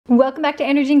Welcome back to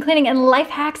Energy and Cleaning and Life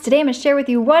Hacks. Today I'm going to share with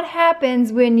you what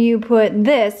happens when you put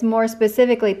this, more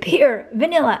specifically pure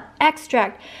vanilla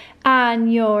extract, on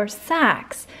your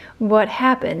socks. What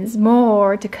happens?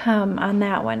 More to come on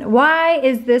that one. Why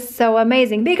is this so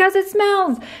amazing? Because it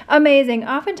smells amazing.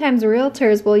 Oftentimes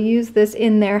realtors will use this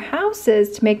in their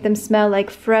houses to make them smell like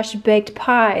fresh baked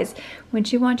pies.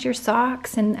 Wouldn't you want your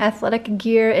socks and athletic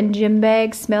gear and gym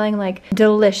bags smelling like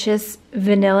delicious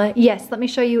vanilla? Yes, let me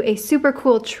show you a super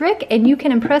cool trick and you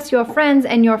can impress your friends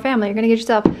and your family. You're gonna get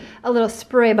yourself a little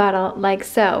spray bottle like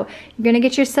so. You're gonna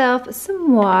get yourself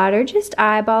some water, just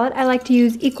eyeball it. I like to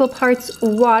use equal parts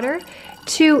water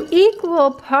to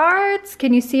equal parts,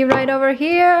 can you see right over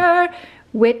here,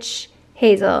 witch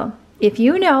hazel. If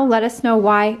you know, let us know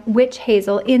why witch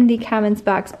hazel in the comments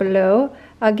box below.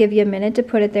 I'll give you a minute to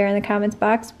put it there in the comments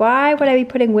box. Why would I be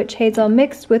putting witch hazel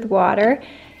mixed with water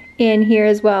in here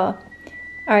as well?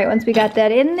 All right, once we got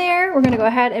that in there, we're gonna go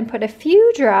ahead and put a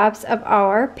few drops of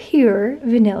our pure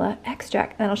vanilla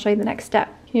extract. And I'll show you the next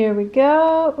step. Here we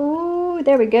go. Ooh,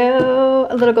 there we go.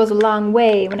 A little goes a long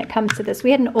way when it comes to this.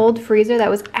 We had an old freezer that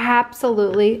was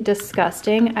absolutely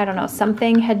disgusting. I don't know,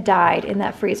 something had died in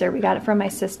that freezer. We got it from my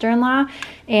sister-in-law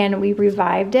and we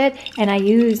revived it, and I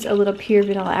used a little pure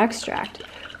vanilla extract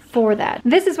for that.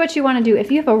 This is what you want to do. If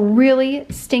you have a really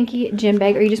stinky gym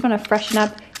bag or you just want to freshen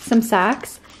up some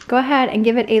socks, go ahead and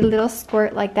give it a little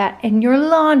squirt like that and your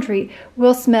laundry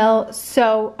will smell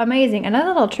so amazing. Another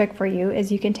little trick for you is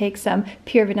you can take some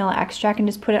pure vanilla extract and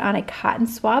just put it on a cotton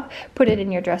swab, put it in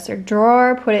your dresser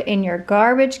drawer, put it in your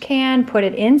garbage can, put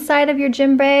it inside of your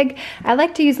gym bag. I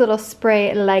like to use a little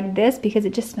spray like this because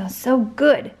it just smells so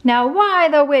good. Now, why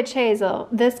the witch hazel?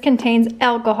 This contains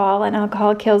alcohol and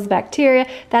alcohol kills bacteria.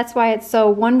 That's why it's so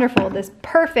wonderful, this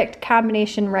perfect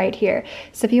combination right here.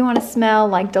 So if you want to smell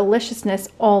like deliciousness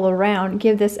all around,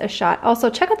 give this a shot. Also,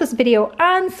 check out this video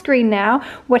on screen now,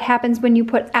 what happens when you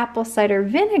put apple cider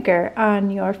vinegar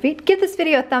on your feet. Give this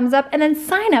video a thumbs up and then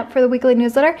sign up for the weekly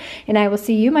newsletter, and I will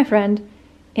see you, my friend,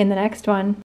 in the next one.